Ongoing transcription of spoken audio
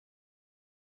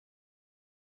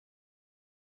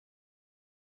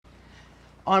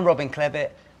I'm Robin Clevitt.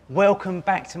 Welcome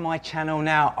back to my channel.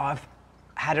 Now, I've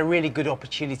had a really good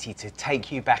opportunity to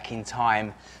take you back in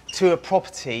time to a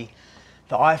property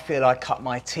that I feel I cut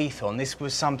my teeth on. This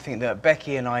was something that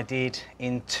Becky and I did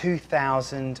in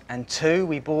 2002.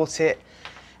 We bought it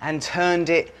and turned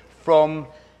it from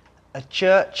a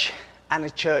church and a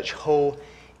church hall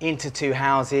into two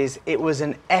houses. It was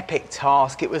an epic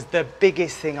task. It was the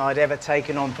biggest thing I'd ever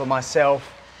taken on for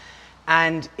myself.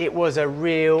 And it was a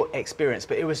real experience,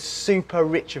 but it was super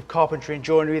rich of carpentry and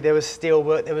joinery. There was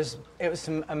steelwork, it was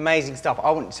some amazing stuff. I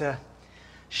want to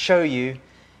show you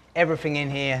everything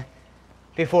in here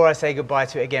before I say goodbye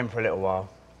to it again for a little while.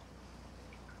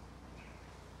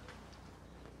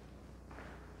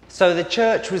 So the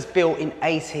church was built in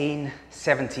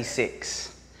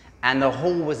 1876 and the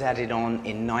hall was added on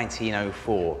in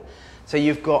 1904. So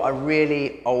you've got a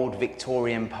really old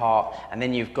Victorian part, and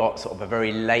then you've got sort of a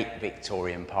very late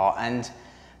Victorian part. And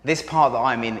this part that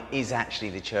I'm in is actually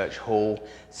the church hall.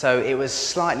 So it was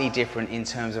slightly different in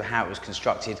terms of how it was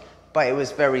constructed, but it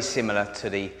was very similar to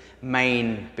the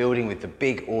main building with the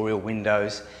big oriel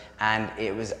windows, and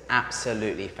it was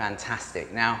absolutely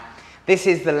fantastic. Now, this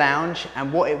is the lounge,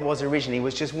 and what it was originally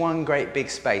was just one great big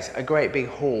space, a great big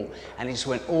hall, and it just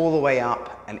went all the way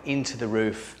up and into the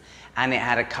roof. And it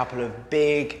had a couple of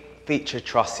big feature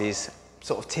trusses,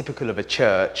 sort of typical of a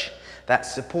church, that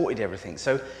supported everything.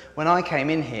 So when I came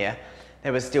in here,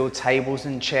 there were still tables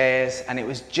and chairs, and it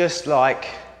was just like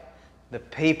the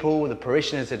people, the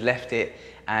parishioners had left it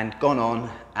and gone on,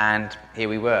 and here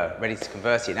we were, ready to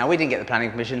convert it. Now, we didn't get the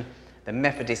planning permission. The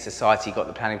Methodist Society got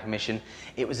the planning permission.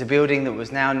 It was a building that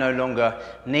was now no longer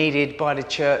needed by the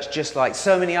church, just like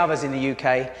so many others in the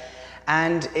UK.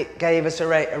 And it gave us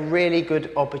a really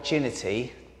good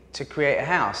opportunity to create a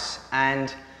house.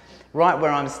 And right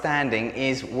where I'm standing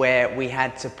is where we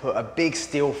had to put a big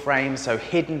steel frame. So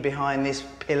hidden behind this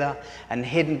pillar and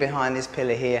hidden behind this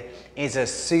pillar here is a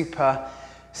super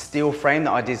steel frame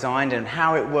that I designed. And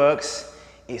how it works,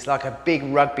 it's like a big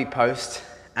rugby post,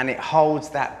 and it holds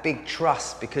that big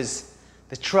truss, because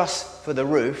the truss for the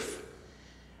roof,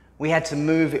 we had to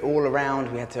move it all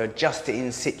around. We had to adjust it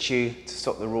in situ to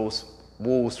stop the walls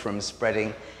from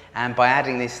spreading. And by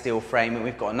adding this steel frame,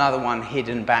 we've got another one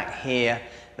hidden back here.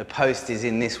 The post is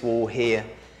in this wall here.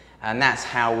 And that's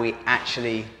how we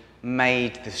actually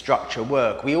made the structure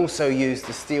work. We also used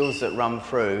the steels that run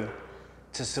through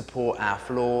to support our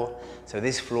floor. So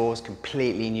this floor is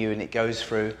completely new and it goes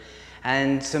through.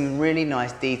 And some really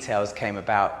nice details came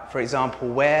about. For example,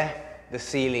 where the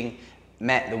ceiling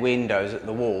met the windows at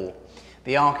the wall,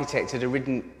 the architect had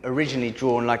originally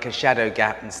drawn like a shadow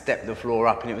gap and stepped the floor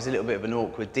up, and it was a little bit of an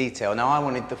awkward detail. Now I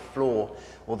wanted the floor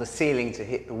or the ceiling to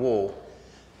hit the wall.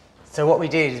 So what we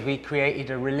did is we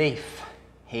created a relief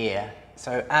here.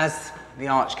 So as the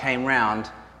arch came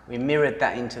round, we mirrored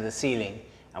that into the ceiling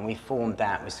and we formed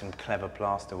that with some clever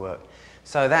plaster work.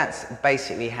 So that's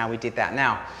basically how we did that.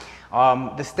 Now,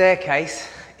 the staircase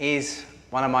is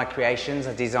one of my creations.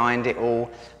 I designed it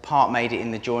all, part made it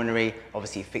in the joinery,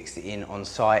 obviously fixed it in on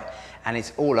site, and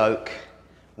it's all oak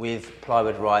with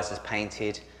plywood risers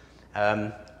painted.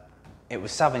 It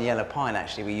was southern yellow pine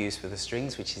actually we used for the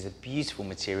strings, which is a beautiful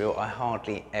material. I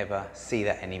hardly ever see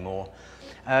that anymore.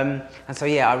 And so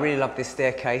yeah, I really love this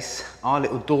staircase. Our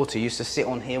little daughter used to sit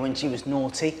on here when she was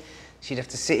naughty. She'd have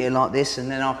to sit here like this,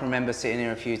 and then I can remember sitting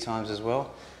here a few times as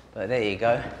well. But there you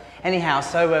go. Anyhow,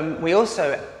 so we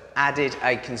also added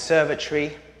a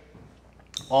conservatory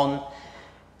on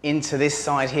into this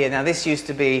side here. Now this used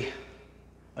to be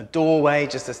a doorway,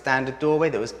 just a standard doorway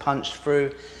that was punched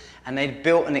through, and they'd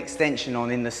built an extension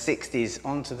on in the 60s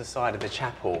onto the side of the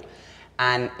chapel,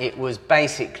 and it was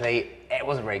basically, it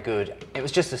wasn't very good. It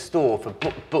was just a store for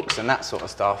books and that sort of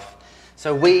stuff.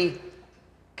 So we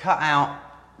cut out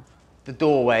the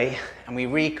doorway and we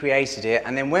recreated it,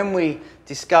 and then when we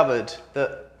discovered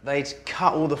that they'd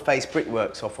cut all the face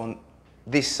brickworks off on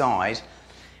this side,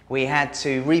 we had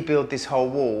to rebuild this whole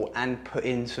wall and put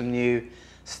in some new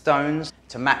stones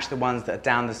to match the ones that are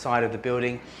down the side of the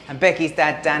building. And Becky's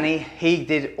dad, Danny, he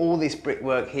did all this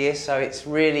brickwork here, so it's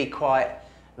really quite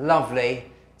lovely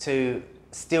to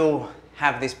still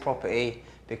have this property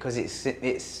because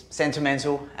it's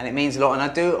sentimental and it means a lot. And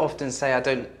I do often say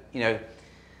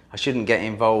I shouldn't get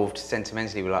involved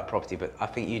sentimentally with like property, but I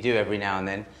think you do every now and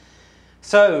then.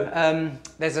 So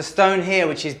there's a stone here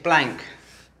which is blank.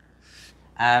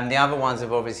 The other ones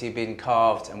have obviously been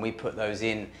carved and we put those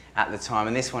in at the time,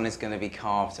 and this one is going to be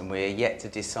carved and we're yet to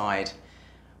decide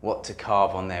what to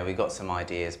carve on there. We've got some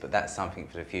ideas, but that's something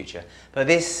for the future. But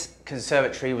this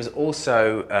conservatory was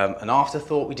also an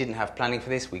afterthought. We didn't have planning for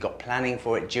this. We got planning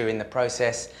for it during the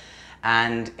process,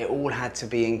 and it all had to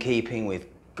be in keeping with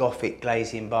Gothic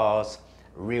glazing bars,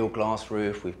 real glass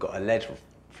roof. We've got a lead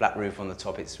flat roof on the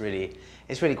top. It's really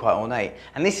quite ornate.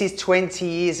 And this is 20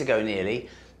 years ago nearly,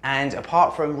 and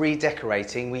apart from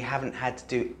redecorating, we haven't had to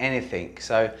do anything.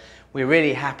 So we're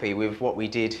really happy with what we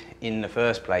did in the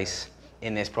first place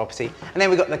in this property. And then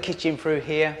we've got the kitchen through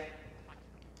here.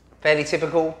 Fairly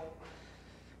typical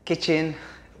kitchen.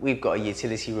 We've got a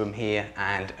utility room here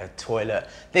and a toilet.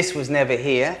 This was never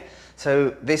here.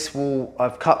 So this wall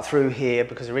I've cut through here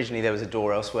because originally there was a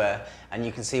door elsewhere, and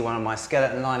you can see one of my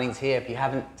skeleton linings here. If you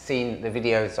haven't seen the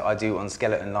videos that I do on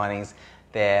skeleton linings,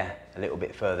 they're a little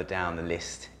bit further down the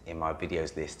list in my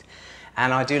videos list.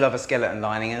 And I do love a skeleton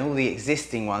lining, and all the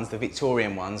existing ones, the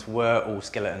Victorian ones, were all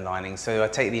skeleton linings. So I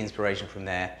take the inspiration from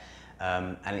there,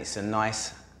 and it's a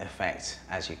nice effect,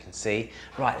 as you can see.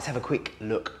 Right, let's have a quick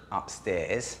look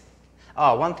upstairs.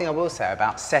 Oh, one thing I will say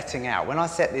about setting out. When I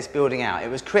set this building out, it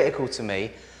was critical to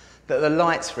me that the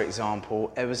lights, for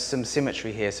example, there was some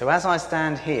symmetry here. So as I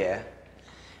stand here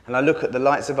and I look at the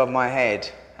lights above my head,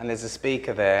 and there's a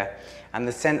speaker there, and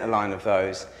the center line of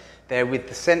those, they're with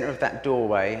the center of that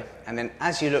doorway, and then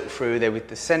as you look through, they're with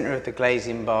the center of the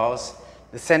glazing bars,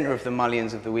 the center of the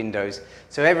mullions of the windows.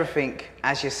 So everything,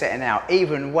 as you're setting out,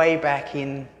 even way back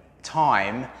in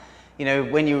time, you know,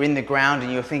 when you're in the ground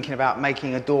and you're thinking about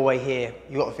making a doorway here,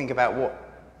 you've got to think about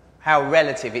how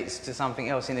relative it's to something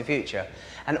else in the future.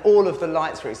 And all of the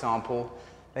lights, for example,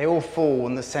 they all fall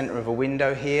on the center of a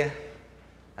window here,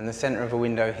 and the center of a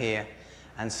window here,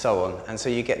 and so on. And so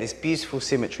you get this beautiful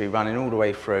symmetry running all the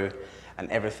way through, and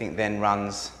everything then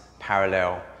runs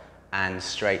parallel and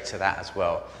straight to that as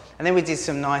well. And then we did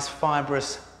some nice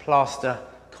fibrous plaster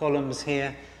columns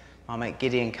here. My mate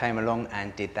Gideon came along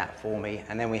and did that for me.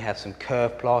 And then we have some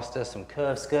curved plaster, some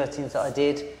curved skirtings that I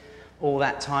did all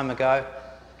that time ago.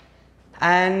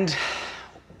 And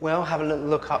well, have a little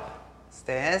look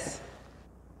upstairs.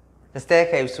 The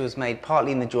staircase was made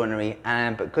partly in the joinery,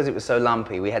 and because it was so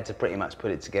lumpy, we had to pretty much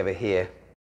put it together here.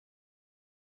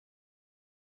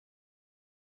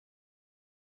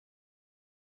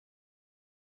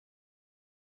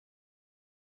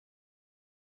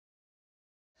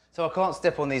 So I can't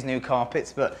step on these new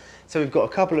carpets, but so we've got a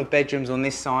couple of bedrooms on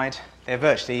this side. They're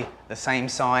virtually the same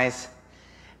size.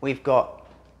 We've got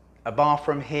a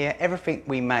bathroom here. Everything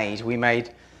we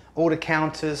made all the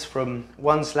counters from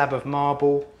one slab of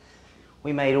marble.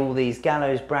 We made all these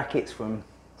gallows brackets from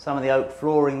some of the oak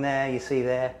flooring there, you see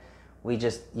there. We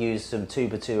just used some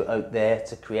 2x2 oak there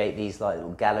to create these like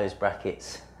little gallows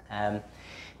brackets.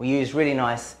 We used really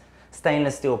nice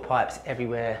stainless steel pipes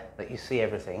everywhere that you see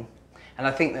everything. And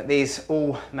I think that these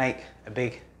all make a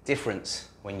big difference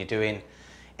when you're doing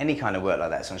any kind of work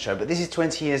like that's on show. But this is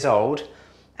 20 years old,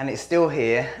 and it's still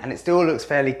here, and it still looks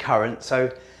fairly current.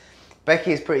 So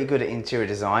Becky is pretty good at interior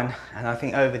design, and I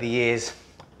think over the years,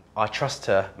 I trust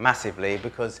her massively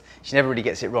because she never really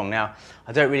gets it wrong. Now,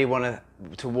 I don't really want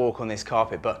to walk on this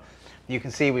carpet, but you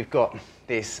can see we've got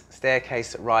this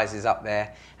staircase that rises up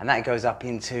there, and that goes up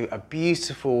into a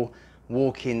beautiful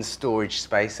walk-in storage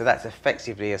space. So that's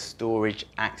effectively a storage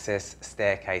access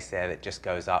staircase there that just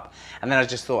goes up. And then I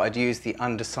just thought I'd use the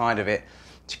underside of it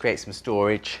to create some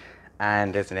storage,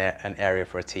 and there's an area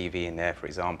for a TV in there, for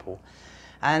example.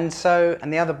 And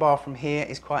the other bathroom here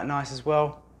is quite nice as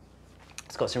well.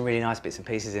 It's got some really nice bits and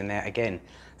pieces in there. Again,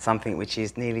 something which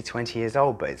is nearly 20 years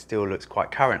old, but it still looks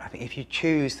quite current. I think if you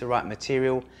choose the right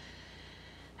material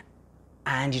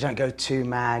and you don't go too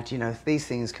mad, you know, these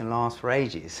things can last for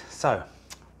ages. So,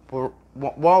 while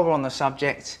we're on the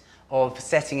subject of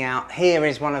setting out, here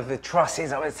is one of the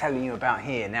trusses I was telling you about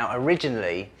here. Now,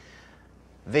 originally,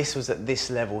 this was at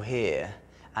this level here,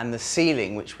 and the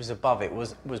ceiling, which was above it,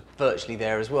 was virtually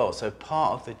there as well. So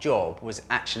part of the job was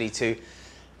actually to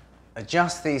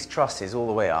adjust these trusses all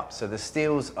the way up. So the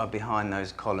steels are behind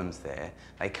those columns there.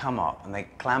 They come up and they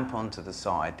clamp onto the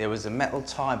side. There was a metal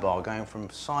tie bar going from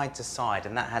side to side,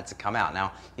 and that had to come out.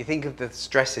 Now, you think of the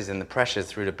stresses and the pressures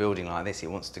through the building like this, it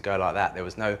wants to go like that. There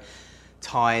was no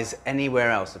ties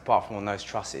anywhere else apart from on those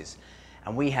trusses.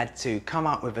 And we had to come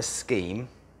up with a scheme,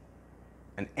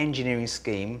 an engineering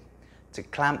scheme, to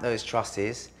clamp those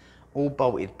trusses, all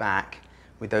bolted back,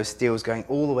 with those steels going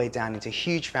all the way down into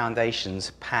huge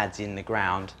foundations, pads in the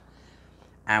ground.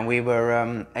 And we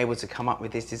were able to come up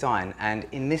with this design. And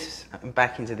in this,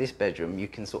 back into this bedroom, you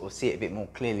can sort of see it a bit more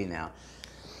clearly now.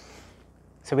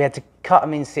 So we had to cut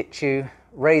them in situ,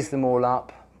 raise them all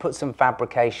up, put some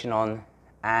fabrication on,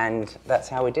 and that's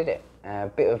how we did it.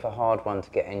 A bit of a hard one to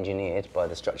get engineered by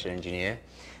the structural engineer,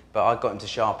 but I got him to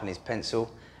sharpen his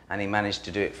pencil, and he managed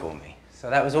to do it for me. So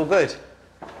that was all good.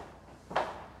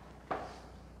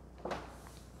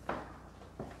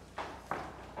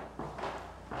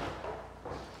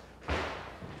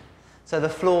 So the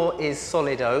floor is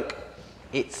solid oak.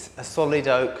 It's a solid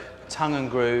oak, tongue and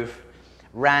groove,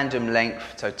 random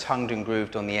length, so tongued and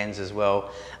grooved on the ends as well.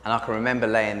 And I can remember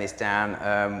laying this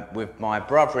down with my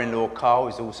brother-in-law Carl,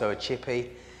 who's also a chippy.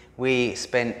 We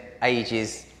spent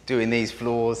ages doing these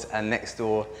floors and next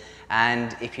door.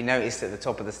 And if you notice at the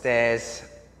top of the stairs,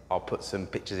 I'll put some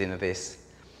pictures in of this.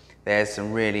 There's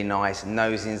some really nice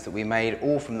nosings that we made,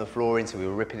 all from the flooring, so we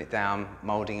were ripping it down,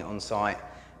 moulding it on site,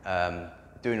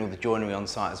 doing all the joinery on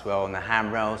site as well, and the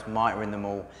handrails, mitering them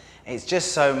all. It's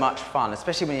just so much fun,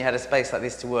 especially when you had a space like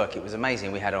this to work. It was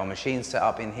amazing. We had our machines set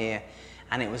up in here,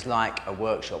 and it was like a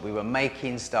workshop. We were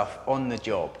making stuff on the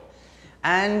job.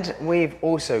 And we've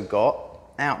also got,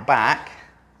 out back,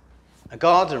 a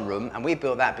garden room, and we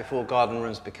built that before garden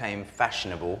rooms became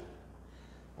fashionable,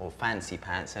 or fancy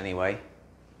pants anyway.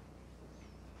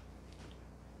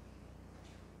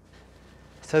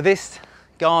 So this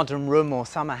garden room or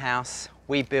summer house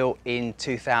we built in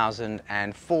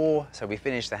 2004. So we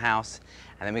finished the house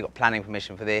and then we got planning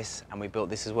permission for this, and we built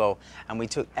this as well. And we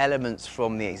took elements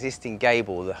from the existing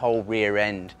gable, the whole rear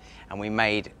end, and we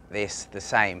made this the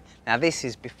same. Now this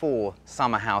is before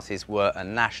summer houses were a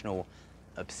national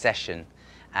obsession,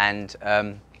 and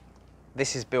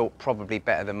this is built probably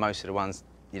better than most of the ones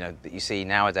that you see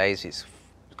nowadays. It's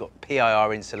got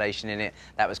PIR insulation in it.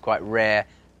 That was quite rare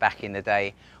back in the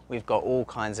day. We've got all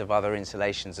kinds of other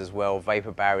insulations as well,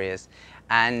 vapor barriers.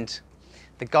 And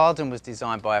the garden was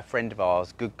designed by a friend of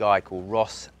ours, good guy called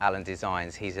Ross Allen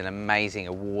Designs. He's an amazing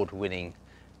award-winning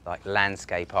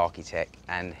landscape architect,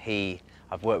 and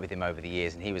I've worked with him over the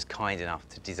years, and he was kind enough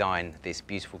to design this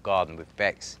beautiful garden with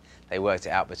Bex. They worked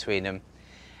it out between them.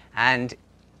 And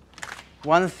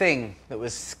one thing that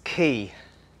was key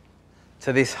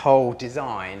to this whole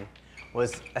design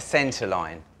was a centre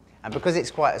line. And because it's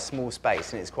quite a small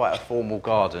space and it's quite a formal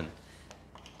garden,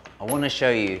 I want to show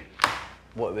you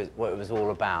what it was all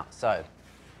about. So,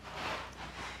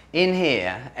 in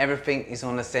here, everything is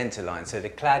on a centre line. So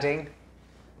the cladding,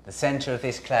 the centre of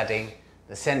this cladding,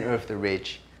 the centre of the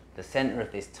ridge, the centre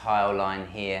of this tile line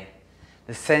here,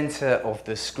 the centre of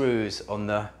the screws on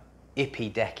the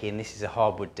Ippy decking. This is a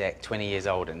hardwood deck, 20 years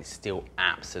old, and it's still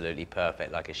absolutely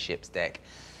perfect, like a ship's deck.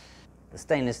 The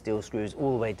stainless steel screws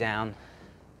all the way down,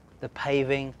 the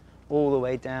paving all the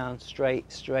way down, straight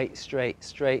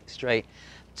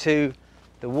to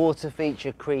the water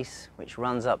feature crease, which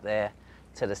runs up there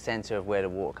to the center of where the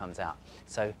water comes out.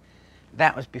 So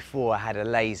that was before I had a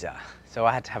laser. So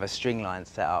I had to have a string line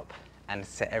set up and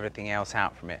set everything else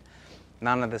out from it.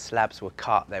 None of the slabs were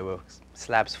cut. They were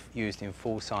slabs used in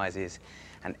full sizes,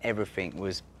 and everything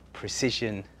was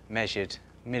precision measured,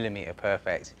 millimeter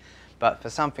perfect. But for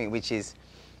something which is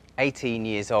 18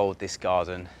 years old, this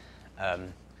garden,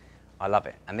 I love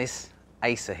it. And this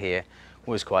Acer here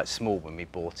was quite small when we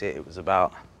bought it. It was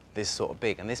about this sort of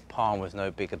big, and this palm was no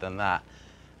bigger than that.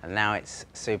 And now it's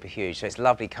super huge. So it's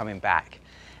lovely coming back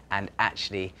and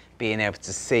actually being able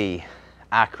to see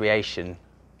our creation,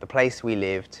 the place we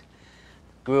lived,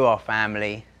 grew our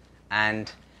family,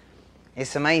 and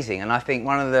it's amazing. And I think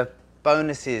one of the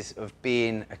bonuses of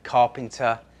being a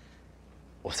carpenter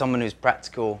or someone who's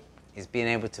practical is being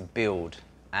able to build,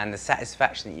 and the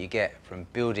satisfaction that you get from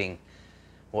building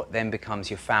what then becomes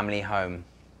your family home.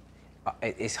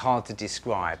 It's hard to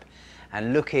describe.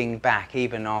 And looking back,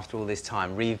 even after all this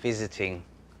time, revisiting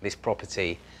this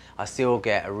property, I still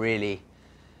get a really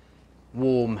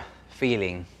warm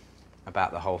feeling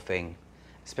about the whole thing,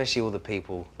 especially all the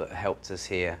people that helped us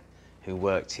here, who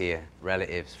worked here,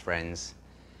 relatives, friends,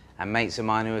 and mates of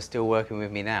mine who are still working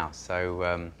with me now.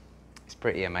 So it's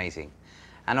pretty amazing.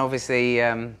 And obviously,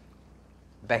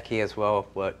 Becky as well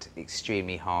worked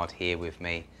extremely hard here with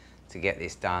me to get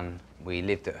this done. We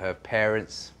lived at her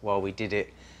parents' while we did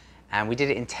it, and we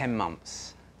did it in 10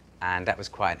 months, and that was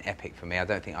quite an epic for me. I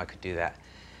don't think I could do that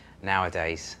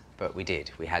nowadays, but we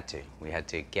did. We had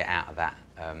to get out of that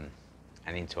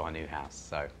and into our new house.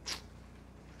 So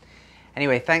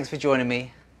anyway, thanks for joining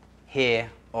me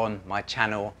here on my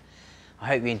channel. I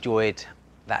hope you enjoyed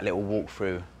that little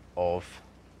walkthrough of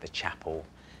the chapel,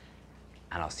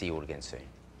 and I'll see you all again soon.